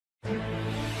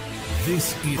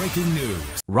This is breaking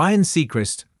news. Ryan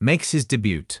Seacrest makes his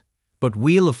debut, but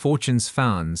Wheel of Fortune's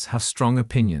fans have strong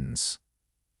opinions.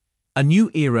 A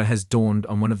new era has dawned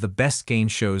on one of the best game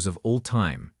shows of all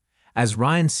time, as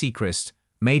Ryan Seacrest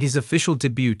made his official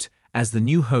debut as the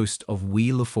new host of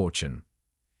Wheel of Fortune.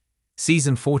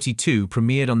 Season 42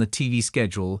 premiered on the TV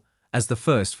schedule as the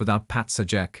first without Pat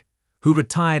Sajak, who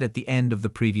retired at the end of the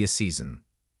previous season.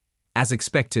 As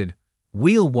expected,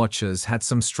 Wheel watchers had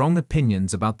some strong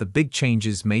opinions about the big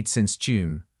changes made since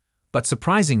June, but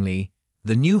surprisingly,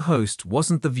 the new host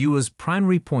wasn't the viewers'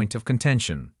 primary point of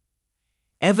contention.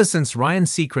 Ever since Ryan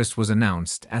Seacrest was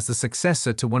announced as the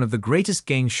successor to one of the greatest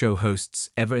game show hosts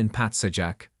ever in Pat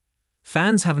Sajak,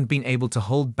 fans haven't been able to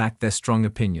hold back their strong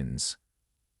opinions.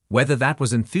 Whether that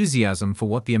was enthusiasm for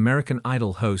what the American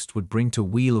Idol host would bring to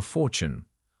Wheel of Fortune,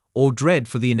 or dread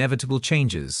for the inevitable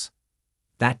changes.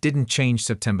 That didn't change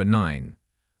September 9,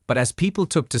 but as people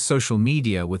took to social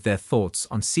media with their thoughts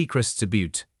on Seacrest's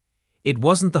debut, it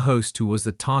wasn't the host who was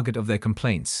the target of their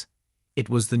complaints,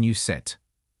 it was the new set.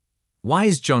 Why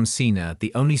is John Cena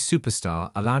the only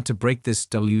superstar allowed to break this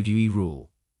WWE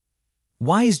rule?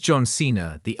 Why is John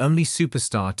Cena the only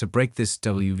superstar to break this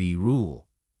WWE rule?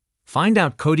 Find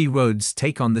out Cody Rhodes'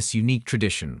 take on this unique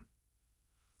tradition.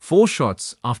 4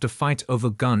 shots after fight over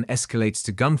gun escalates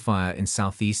to gunfire in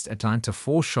Southeast Atlanta.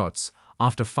 4 shots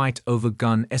after fight over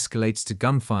gun escalates to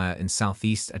gunfire in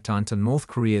Southeast Atlanta. North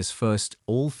Korea's first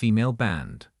all-female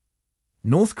band.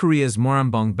 North Korea's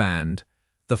Moranbong Band,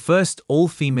 the first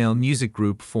all-female music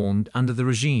group formed under the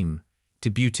regime,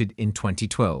 debuted in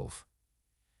 2012.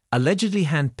 Allegedly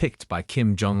hand-picked by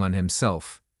Kim Jong-un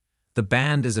himself, the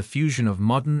band is a fusion of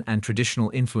modern and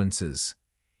traditional influences,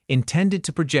 intended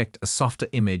to project a softer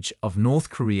image of North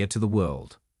Korea to the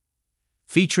world.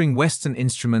 Featuring Western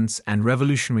instruments and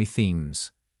revolutionary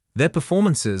themes, their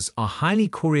performances are highly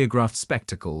choreographed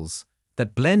spectacles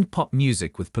that blend pop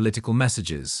music with political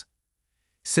messages,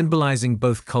 symbolizing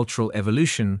both cultural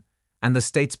evolution and the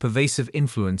state's pervasive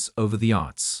influence over the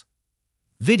arts.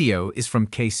 Video is from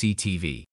KCTV.